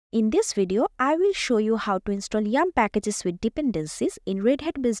In this video, I will show you how to install yum packages with dependencies in Red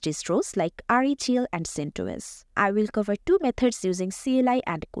Hat based distros like RHEL and CentOS. I will cover two methods using CLI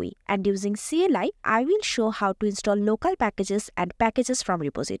and GUI, and using CLI, I will show how to install local packages and packages from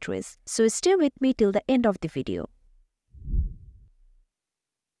repositories. So stay with me till the end of the video.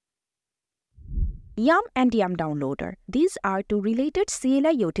 Yum and Yum Downloader. These are two related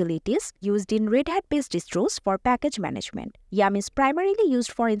CLI utilities used in Red Hat-based distros for package management. Yum is primarily used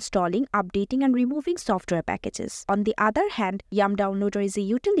for installing, updating, and removing software packages. On the other hand, Yum Downloader is a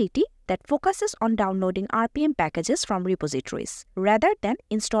utility that focuses on downloading RPM packages from repositories, rather than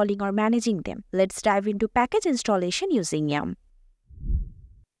installing or managing them. Let's dive into package installation using Yum.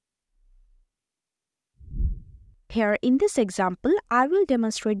 Here in this example, I will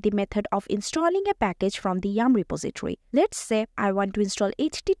demonstrate the method of installing a package from the Yum repository. Let's say I want to install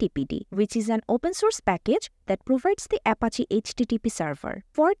HTTPD, which is an open source package that provides the Apache HTTP server.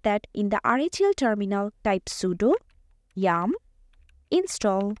 For that, in the RHEL terminal, type sudo yum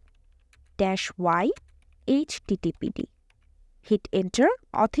install -y HTTPD. Hit enter,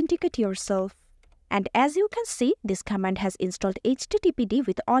 authenticate yourself. And as you can see, this command has installed HTTPD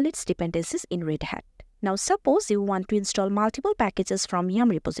with all its dependencies in Red Hat. Now suppose you want to install multiple packages from Yum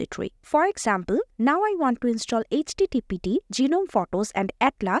repository. For example, now I want to install HTTPD, GNOME Photos and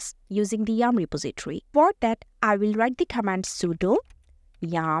Atlas using the Yum repository. For that, I will write the command sudo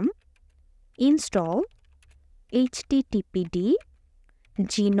yum install HTTPD,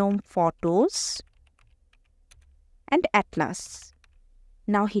 GNOME Photos and Atlas.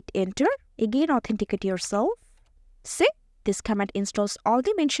 Now hit enter, again authenticate yourself. See? This command installs all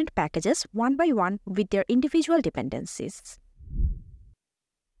the mentioned packages one by one with their individual dependencies.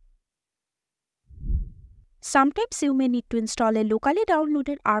 Sometimes you may need to install a locally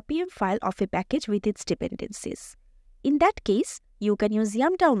downloaded RPM file of a package with its dependencies. In that case, you can use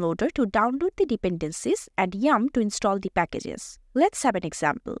Yum Downloader to download the dependencies and Yum to install the packages. Let's have an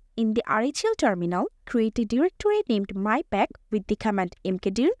example. In the RHEL terminal, create a directory named mypack with the command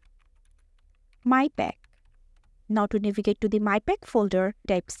mkdir mypack. Now to navigate to the mypack folder,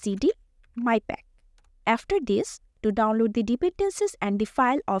 type cd mypack. After this, to download the dependencies and the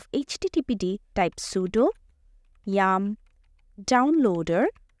file of HTTPD, type sudo yum downloader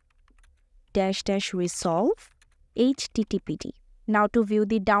 --resolve HTTPD. Now to view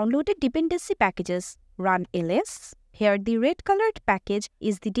the downloaded dependency packages, run ls. Here the red colored package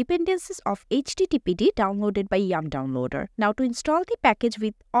is the dependencies of HTTPD downloaded by Yum Downloader. Now to install the package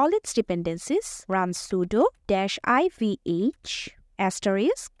with all its dependencies, run sudo -ivh*.rpm.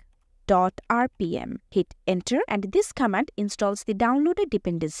 Hit enter and this command installs the downloaded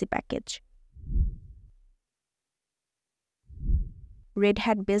dependency package. Red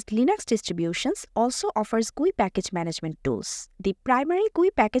Hat-based Linux distributions also offers GUI package management tools. The primary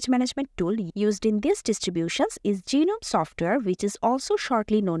GUI package management tool used in these distributions is GNOME software, which is also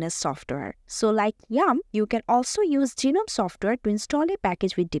shortly known as software. So like Yum, you can also use GNOME software to install a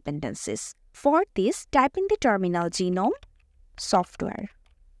package with dependencies. For this, type in the terminal GNOME software.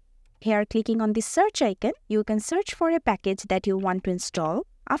 Here, clicking on the search icon, you can search for a package that you want to install.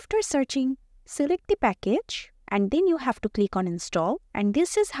 After searching, select the package, and then you have to click on install, and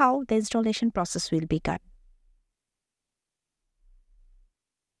this is how the installation process will begin.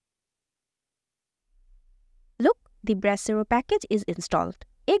 Look, the Brasero package is installed.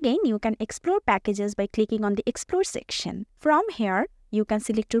 Again, you can explore packages by clicking on the explore section. From here, you can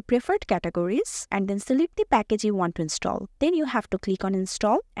select your preferred categories and then select the package you want to install. Then you have to click on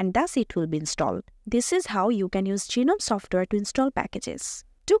install and thus it will be installed. This is how you can use GNOME software to install packages.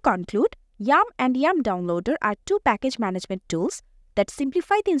 To conclude, Yum and Yum Downloader are two package management tools that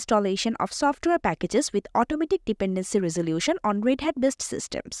simplify the installation of software packages with automatic dependency resolution on Red Hat-based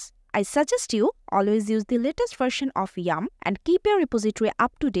systems. I suggest you always use the latest version of Yum and keep your repository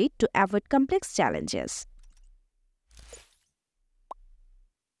up to date to avoid complex challenges.